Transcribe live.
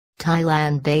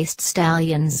Thailand-based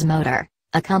Stallions Motor,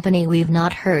 a company we've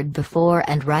not heard before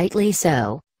and rightly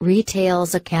so,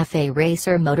 retails a cafe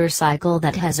racer motorcycle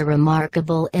that has a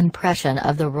remarkable impression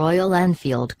of the Royal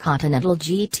Enfield Continental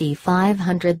GT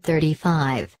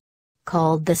 535.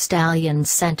 Called the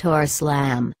Stallions Centaur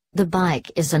Slam, the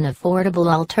bike is an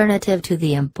affordable alternative to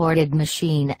the imported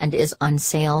machine and is on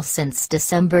sale since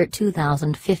December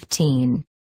 2015.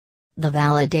 The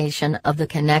validation of the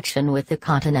connection with the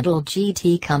Continental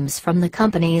GT comes from the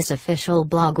company's official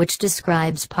blog, which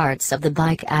describes parts of the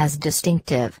bike as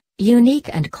distinctive, unique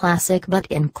and classic, but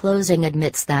in closing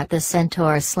admits that the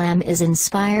Centaur Slam is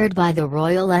inspired by the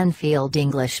Royal Enfield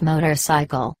English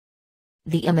motorcycle.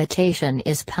 The imitation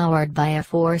is powered by a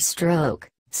 4-stroke,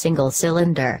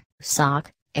 single-cylinder,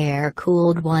 SOC,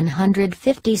 air-cooled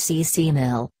 150cc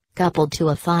mill, coupled to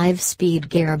a 5-speed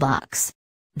gearbox.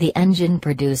 The engine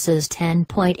produces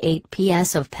 10.8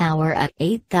 PS of power at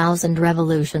 8,000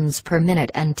 revolutions per minute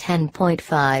and 10.5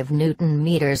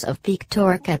 Nm of peak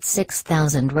torque at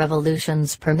 6,000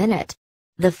 revolutions per minute.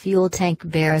 The fuel tank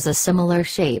bears a similar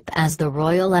shape as the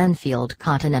Royal Enfield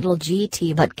Continental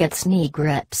GT but gets knee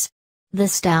grips. The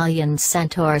Stallions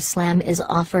Centaur Slam is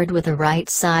offered with a right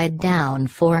side-down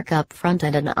fork up front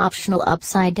and an optional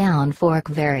upside-down fork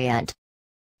variant.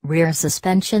 Rear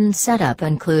suspension setup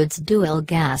includes dual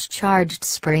gas-charged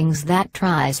springs that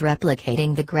tries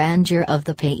replicating the grandeur of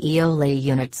the Paoli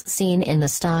units seen in the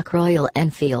stock Royal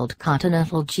Enfield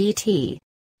Continental GT.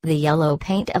 The yellow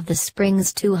paint of the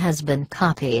springs too has been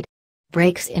copied.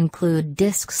 Brakes include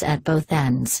discs at both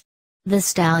ends. The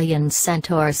Stallions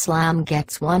Centaur Slam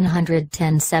gets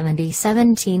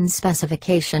 110/70/17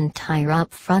 specification tire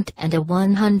up front and a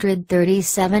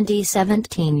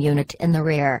 130/70/17 unit in the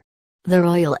rear. The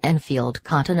Royal Enfield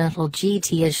Continental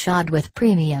GT is shod with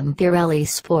premium Pirelli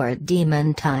Sport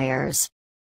Demon tires.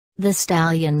 The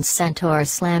Stallions Centaur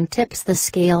Slam tips the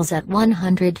scales at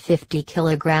 150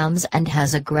 kg and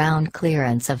has a ground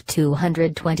clearance of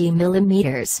 220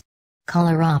 mm.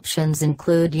 Color options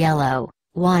include yellow,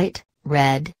 white,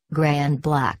 red, gray and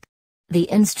black. The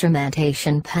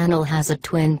instrumentation panel has a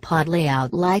twin-pod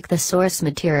layout like the source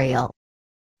material.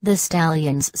 The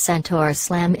Stallions Centaur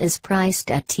Slam is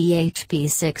priced at THP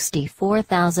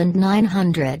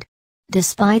 64,900.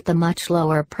 Despite the much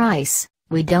lower price,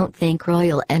 we don't think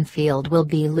Royal Enfield will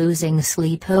be losing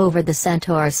sleep over the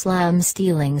Centaur Slam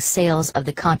stealing sales of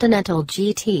the Continental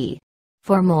GT.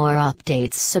 For more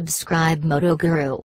updates, subscribe Moto Guru.